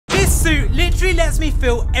This suit literally lets me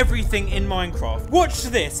feel everything in Minecraft. Watch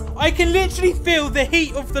this. I can literally feel the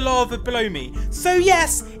heat of the lava below me. So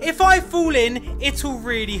yes, if I fall in, it'll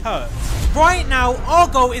really hurt. Right now, our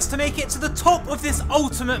goal is to make it to the top of this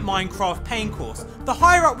ultimate Minecraft pain course. The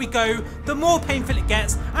higher up we go, the more painful it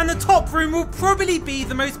gets, and the top room will probably be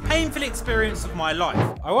the most painful experience of my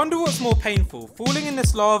life. I wonder what's more painful, falling in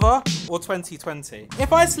this lava or 2020?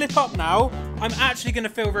 If I slip up now, I'm actually going to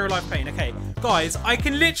feel real life pain. Okay, guys, I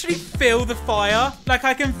can literally feel the fire. Like,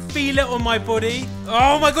 I can feel it on my body.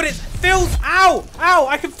 Oh my god, it feels, ow, ow,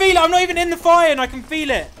 I can feel it. I'm not even in the fire and I can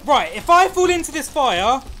feel it. Right, if I fall into this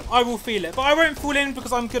fire, I will feel it, but I won't fall in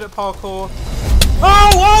because I'm good at parkour.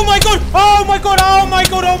 Oh my god, oh my god, oh my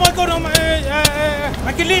god, oh my god, oh my,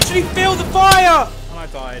 I can literally feel the fire. And I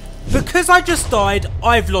died. Because I just died,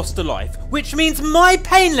 I've lost a life, which means my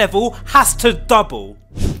pain level has to double.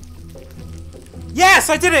 Yes,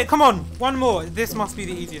 I did it, come on, one more. This must be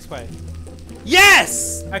the easiest way.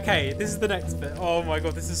 Yes! Okay, this is the next bit. Oh my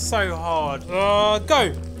god, this is so hard.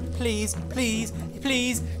 Go. Please, please,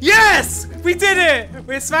 please. Yes! We did it!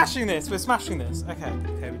 We're smashing this. We're smashing this. Okay,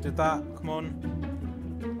 we did that. Come on.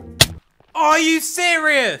 Are you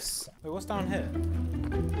serious? Wait, what's down here?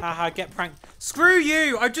 Haha, get pranked. Screw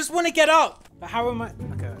you! I just want to get up. But how am I?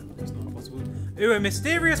 Okay, that's not possible. Ooh, a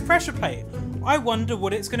mysterious pressure plate. I wonder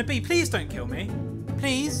what it's going to be. Please don't kill me.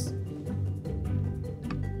 Please.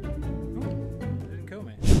 Didn't kill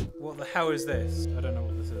me. What the hell is this? I don't know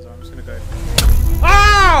what this is. I'm just going to go.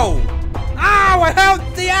 Ow! Ow! I held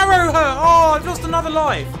the arrow hurt! Oh, I've lost another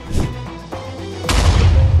life.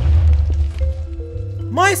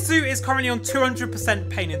 My suit is currently on 200%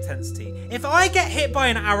 pain intensity. If I get hit by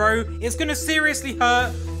an arrow, it's going to seriously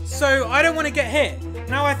hurt, so I don't want to get hit.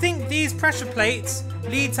 Now, I think these pressure plates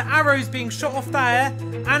lead to arrows being shot off there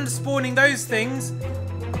and spawning those things,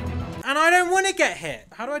 and I don't want to get hit.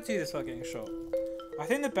 How do I do this without getting shot? I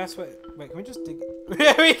think the best way... Wait, can we just dig it?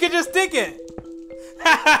 Yeah, we can just dig it!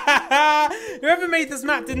 Whoever made this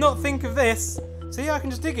map did not think of this. See, I can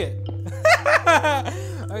just dig it.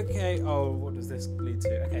 Okay, oh, what does this lead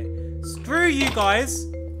to? Okay, screw you guys.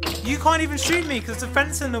 You can't even shoot me because there's a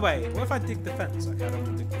fence in the way. What if I dig the fence? Okay, I don't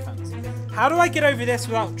want to dig the fence. How do I get over this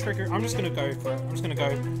without triggering? I'm just going to go for it. I'm just going to go.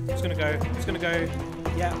 I'm just going to go. I'm just going to go.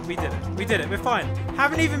 Yeah, we did it. We did it. We're fine.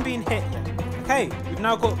 Haven't even been hit yet. Okay, we've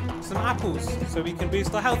now got some apples so we can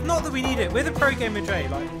boost our health. Not that we need it. We're the TheProGamerJay,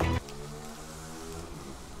 like...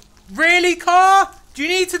 Really, car? Do you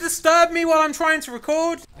need to disturb me while I'm trying to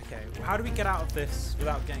record? Okay, well, how do we get out of this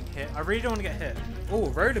without getting hit? I really don't want to get hit. Oh,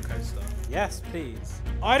 roller coaster. Yes, please.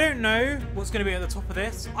 I don't know what's going to be at the top of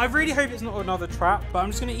this. I really hope it's not another trap, but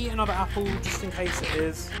I'm just going to eat another apple just in case it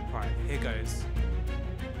is. Right, here goes.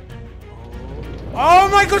 Oh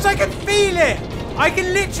my gosh, I can feel it! I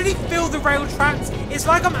can literally feel the rail tracks. It's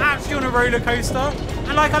like I'm actually on a roller coaster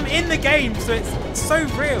and like I'm in the game, so it's so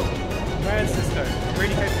real. Where does this go? I'm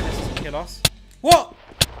really hoping this doesn't kill us. What?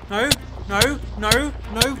 No, no, no,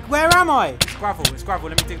 no. Where am I? It's gravel, it's gravel.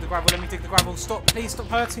 Let me dig the gravel, let me dig the gravel. Stop, please stop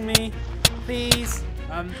hurting me. Please.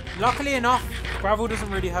 Luckily enough, gravel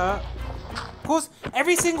doesn't really hurt. Of course,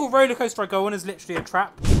 every single roller coaster I go on is literally a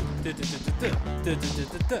trap.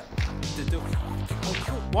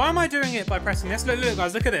 Why am I doing it by pressing this? Look, look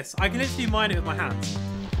guys, look at this. I can literally mine it with my hands.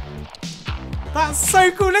 That's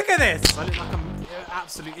so cool, look at this. I look like an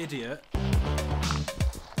absolute idiot.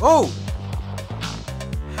 Oh!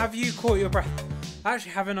 Have you caught your breath? I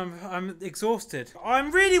actually haven't, I'm exhausted.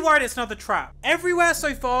 I'm really worried it's another trap. Everywhere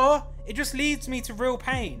so far, it just leads me to real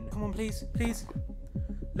pain. Come on, please, please.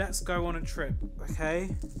 Let's go on a trip,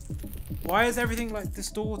 okay? Why is everything like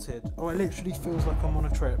distorted? Oh, it literally feels like I'm on a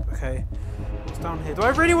trip, okay? What's down here? Do I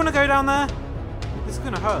really want to go down there? This is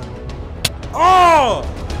gonna hurt. Oh!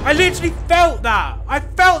 I literally felt that! I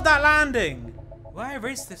felt that landing! Where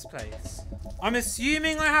is this place? I'm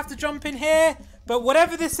assuming I have to jump in here, but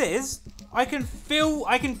whatever this is, I can feel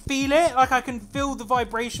it, like I can feel the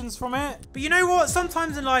vibrations from it. But you know what?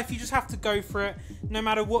 Sometimes in life you just have to go for it, no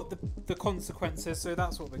matter what the consequences, so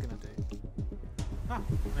that's what we're gonna do. Ah,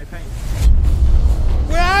 no pain.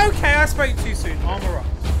 Well, okay, I spoke too soon. Armor up.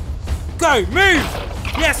 Go, move!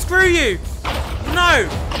 Yeah, screw you! No,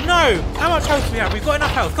 no! How much health do we have? We've got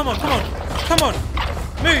enough health. Come on, come on, come on!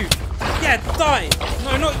 Move! Yeah, die!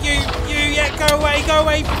 No, not you! You! Yeah, go away! Go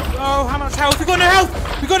away! Oh, how much health? We got no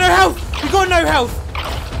health! We got no health! We got no health!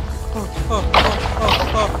 Oh, oh, oh,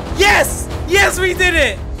 oh, oh! Yes! Yes, we did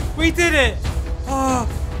it! We did it! Oh,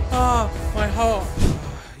 oh, my heart.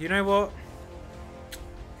 You know what?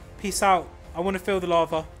 Peace out. I want to feel the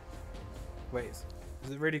lava. Wait,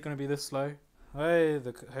 is it really going to be this slow? Hey,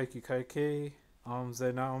 the hokey cokey. Arms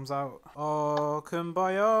in, arms out. Oh,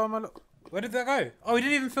 kumbaya, my lord. Where did that go? Oh, we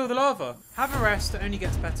didn't even feel the lava. Have a rest. It only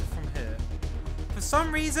gets better from here. For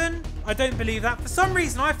some reason, I don't believe that. For some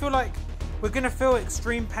reason, I feel like we're going to feel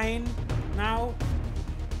extreme pain now.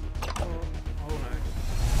 Oh no.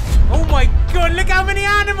 Oh my god, look how many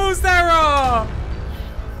animals there are!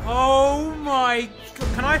 Oh my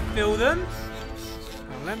god. Can I feel them?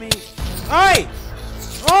 Oh, let me... Oi!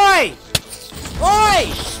 Oi!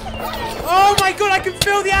 Oi! Oh my god, I can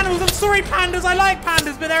feel the animals. I'm sorry, pandas. I like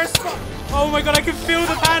pandas, but they're a spot. Oh my god, I can feel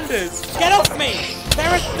the pandas. Get off me!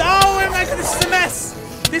 They're a... Oh my god, this is a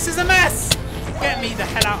mess. This is a mess. Get me the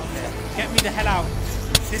hell out of here. Get me the hell out.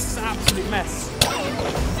 This is an absolute mess.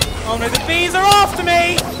 Oh no, the bees are after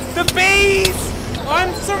me! The bees!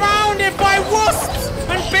 I'm surrounded by wasps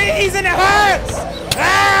and bees and it hurts!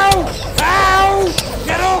 Ow! Ow!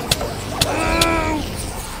 Get off! Ow!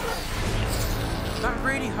 That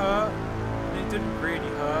really hurt. It didn't really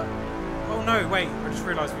hurt. Oh no, wait, I just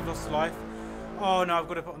realised we've lost a life. Oh no, I've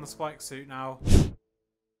got to put on the spike suit now.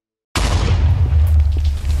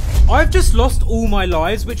 I've just lost all my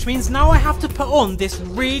lives, which means now I have to put on this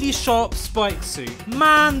really sharp spike suit.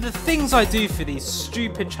 Man, the things I do for these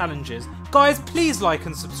stupid challenges. Guys, please like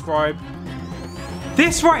and subscribe.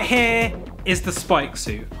 This right here is the spike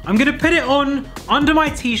suit. I'm gonna put it on under my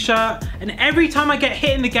t-shirt, and every time I get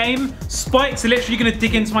hit in the game, spikes are literally gonna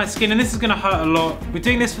dig into my skin, and this is gonna hurt a lot. We're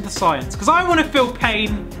doing this for the science, because I wanna feel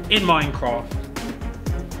pain in Minecraft.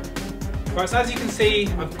 Right, so as you can see,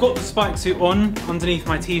 I've got the spike suit on underneath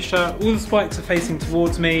my t-shirt. All the spikes are facing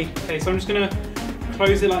towards me. Okay, so I'm just gonna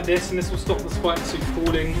close it like this, and this will stop the spike suit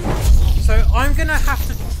falling. So I'm gonna have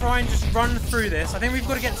to try and just run through this. I think we've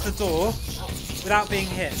got to get to the door without being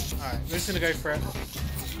hit. All right, we're just gonna go for it.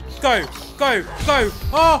 Go, go, go.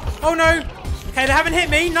 Oh no. Okay, they haven't hit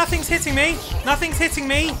me. Nothing's hitting me. Nothing's hitting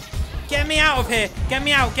me. Get me out of here. Get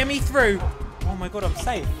me out. Get me through. Oh my god, I'm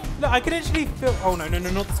safe. Look, I can actually feel... Oh no, no, no,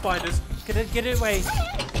 not the spiders. Get it away.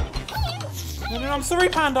 No, no, I'm sorry,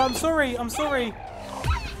 Panda. I'm sorry. I'm sorry.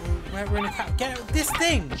 We're in a cat. Get this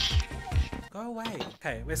thing. Go away.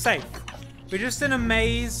 Okay, we're safe. We're just in a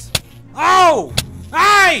maze. Oh!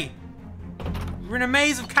 Hey! We're in a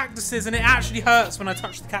maze of cactuses, and it actually hurts when I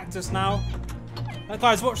touch the cactus now.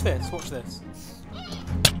 Guys, watch this. Watch this.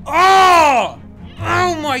 Oh!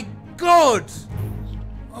 Oh my god!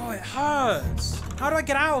 Oh, it hurts. How do I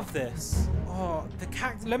get out of this? Oh, the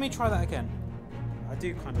cactus. Let me try that again. I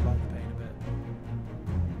do kind of like the pain a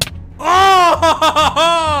bit.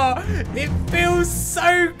 Oh! It feels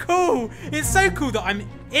so cool. It's so cool that I'm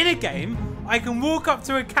in a game. I can walk up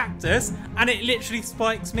to a cactus and it literally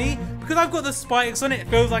spikes me. Because I've got the spikes on it, it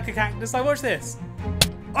feels like a cactus. Like, watch this.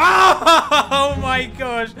 Oh my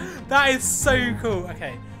gosh. That is so cool.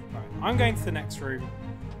 Okay, right, I'm going to the next room.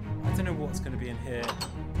 I don't know what's going to be in here.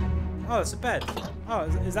 Oh, it's a bed. Oh,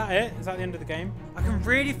 is that it? Is that the end of the game? I can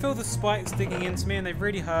really feel the spikes digging into me and they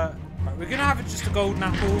really hurt. Right, we're going to have just a golden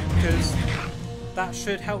apple because that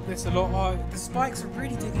should help this a lot. Oh, the spikes are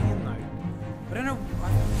really digging in though. I don't know. I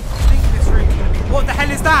think this room's going to be... What the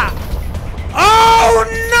hell is that? Oh,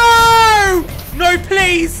 no! No,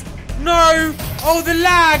 please. No. Oh, the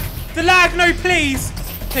lag. The lag. No, please.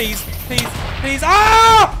 Please, please, please.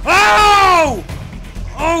 Oh! Oh!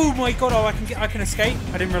 Oh my god, oh, I can escape.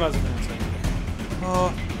 I didn't realise I could escape.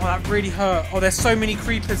 Oh, that really hurt. Oh, there's so many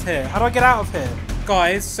creepers here. How do I get out of here?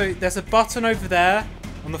 Guys, so there's a button over there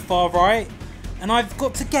on the far right, and I've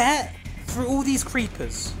got to get through all these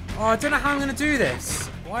creepers. Oh, I don't know how I'm going to do this.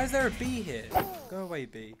 Why is there a bee here? Go away,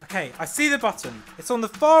 bee. Okay, I see the button. It's on the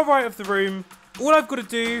far right of the room. All I've got to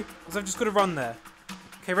do is I've just got to run there.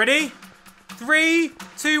 Okay, ready? 3,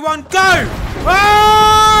 2, 1, go!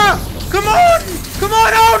 Ah! Come on! Come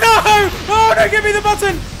on! Oh no! Oh no! Give me the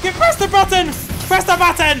button! Press the button! Press the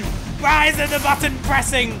button! Why isn't the button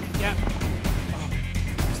pressing? Yep. Oh,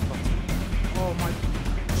 press the button. Oh my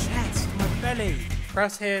chest, my belly.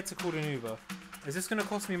 Press here to call an Uber. Is this going to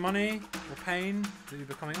cost me money or pain? The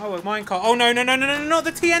Uber coming. Oh, a minecart. Oh no! No! No! No! No! Not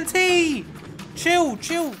the TNT! Chill!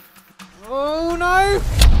 Chill! Oh no!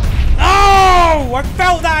 Oh! I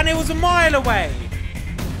felt that and it was a mile away.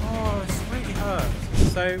 Oh, this really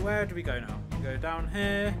hurts. So where do we go now? We go down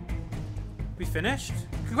here. We finished?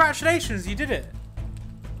 Congratulations, you did it.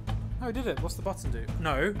 Oh, we did it. What's the button do?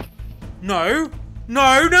 No. No.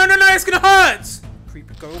 No, no, no, no, it's gonna hurt!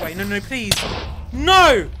 Creeper, go away. No, no, please.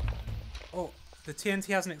 No! Oh, the TNT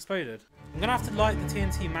hasn't exploded. I'm gonna have to light the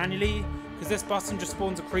TNT manually because this button just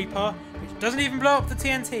spawns a creeper, which doesn't even blow up the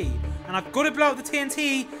TNT. And I've got to blow up the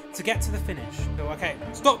TNT to get to the finish. So, okay,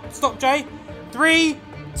 stop, Jay. 3,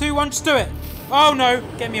 2, 1, just do it. Oh no,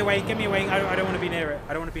 get me away, get me away. I don't want to be near it.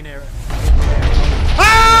 I don't want to be near it.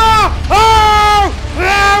 Oh! Oh!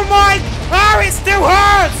 Oh my! Oh, it still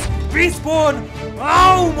hurts! Respawn!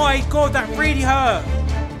 Oh my god, that really hurt.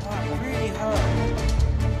 That really hurt.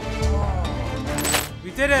 Oh.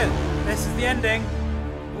 We did it. This is the ending.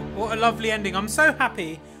 What a lovely ending. I'm so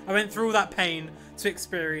happy I went through all that pain to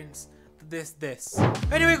experience this.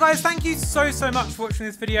 Anyway guys, thank you so much for watching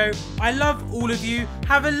this video. I love all of you.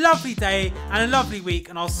 Have a lovely day and a lovely week,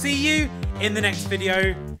 and I'll see you in the next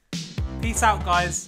video. Peace out guys.